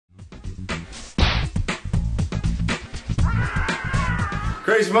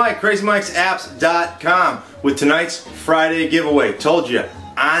Crazy Mike, CrazyMikesapps.com with tonight's Friday giveaway. Told you,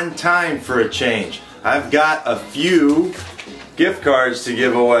 on time for a change. I've got a few gift cards to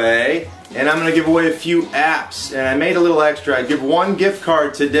give away, and I'm going to give away a few apps. And I made a little extra. I give one gift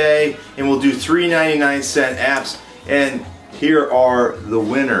card today, and we'll do 3.99 apps. And here are the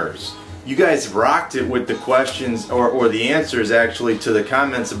winners. You guys rocked it with the questions, or the answers actually, to the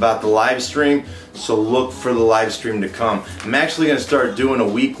comments about the live stream, so look for the live stream to come. I'm actually going to start doing a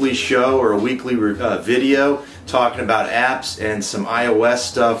weekly show or a weekly video talking about apps and some iOS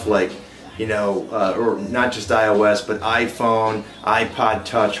stuff, like, you know, or not just iOS, but iPhone, iPod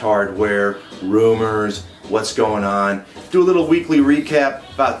Touch hardware, rumors, what's going on. Do a little weekly recap,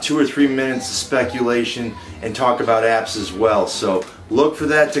 about 2 or 3 minutes of speculation, and talk about apps as well. So look for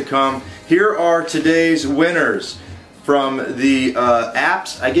that to come. Here are today's winners from the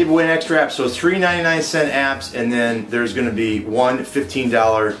apps. I gave away an extra app, so 3.99 apps, and then there's going to be one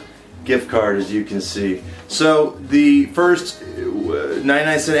 $15 gift card, as you can see. So the first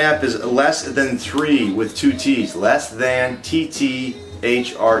 99 app is Less Than Three with 2 T's. Less Than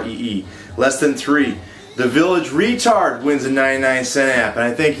T-T-H-R-E-E. Less Than Three. The Village Retard wins a 99 app, and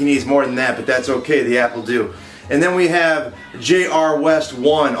I think he needs more than that, but that's okay. The app will do. And then we have JR West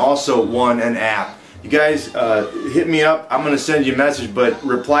 1 also won an app. You guys hit me up. I'm going to send you a message, but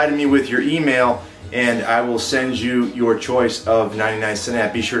reply to me with your email, and I will send you your choice of 99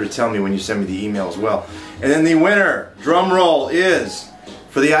 app. Be sure to tell me when you send me the email as well. And then the winner, drum roll, is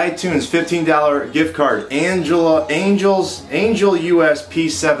for the iTunes $15 gift card, Angel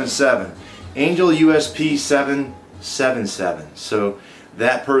USP77. Angel USP777. So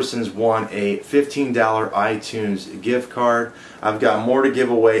that person's won a $15 iTunes gift card. I've got more to give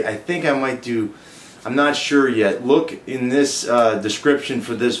away. I think I might do, I'm not sure yet. Look in this description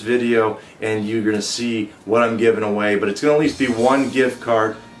for this video, and you're going to see what I'm giving away. But it's going to at least be one gift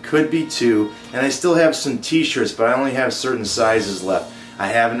card, could be 2. And I still have some t-shirts, but I only have certain sizes left. I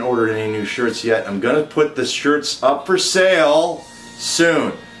haven't ordered any new shirts yet. I'm going to put the shirts up for sale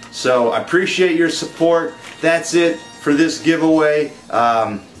soon. So I appreciate your support. That's it for this giveaway.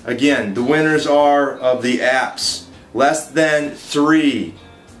 Again, the winners are of the apps Less Than Three,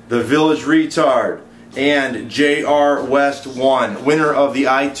 The Village Retard, and JR West 1. Winner of the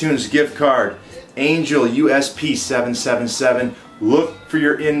iTunes gift card, Angel USP777. Look for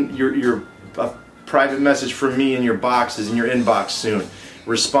your private message from me in your boxes, in your inbox soon.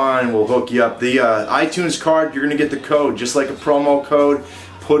 Respond and we'll hook you up. The iTunes card, you're going to get the code, just like a promo code.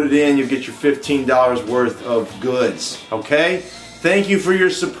 Put it in, you'll get your $15 worth of goods. Okay? Thank you for your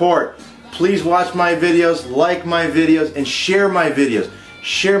support. Please watch my videos, like my videos, and share my videos.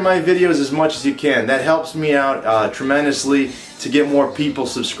 Share my videos as much as you can. That helps me out tremendously to get more people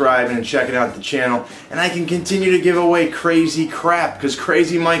subscribing and checking out the channel. And I can continue to give away crazy crap, because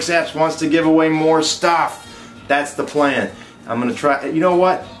Crazy Mike's Apps wants to give away more stuff. That's the plan. I'm going to try, you know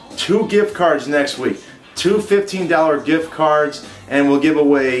what? 2 gift cards next week. 2 $15 gift cards, and we'll give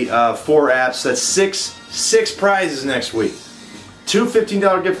away 4 apps. That's six prizes next week. 2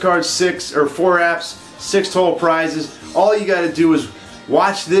 $15 gift cards, 4 apps, 6 total prizes. All you got to do is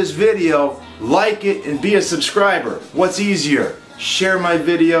watch this video, like it, and be a subscriber. What's easier? Share my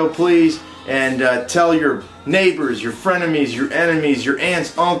video, please, and tell your neighbors, your frenemies, your enemies, your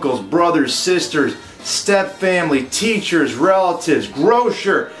aunts, uncles, brothers, sisters, step family, teachers, relatives,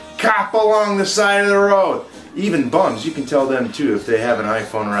 grocer, cop along the side of the road. Even bums, you can tell them too. If they have an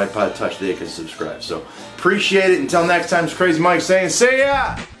iPhone or iPod Touch, they can subscribe. So appreciate it. Until next time, it's Crazy Mike saying, see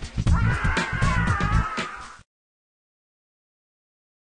ya!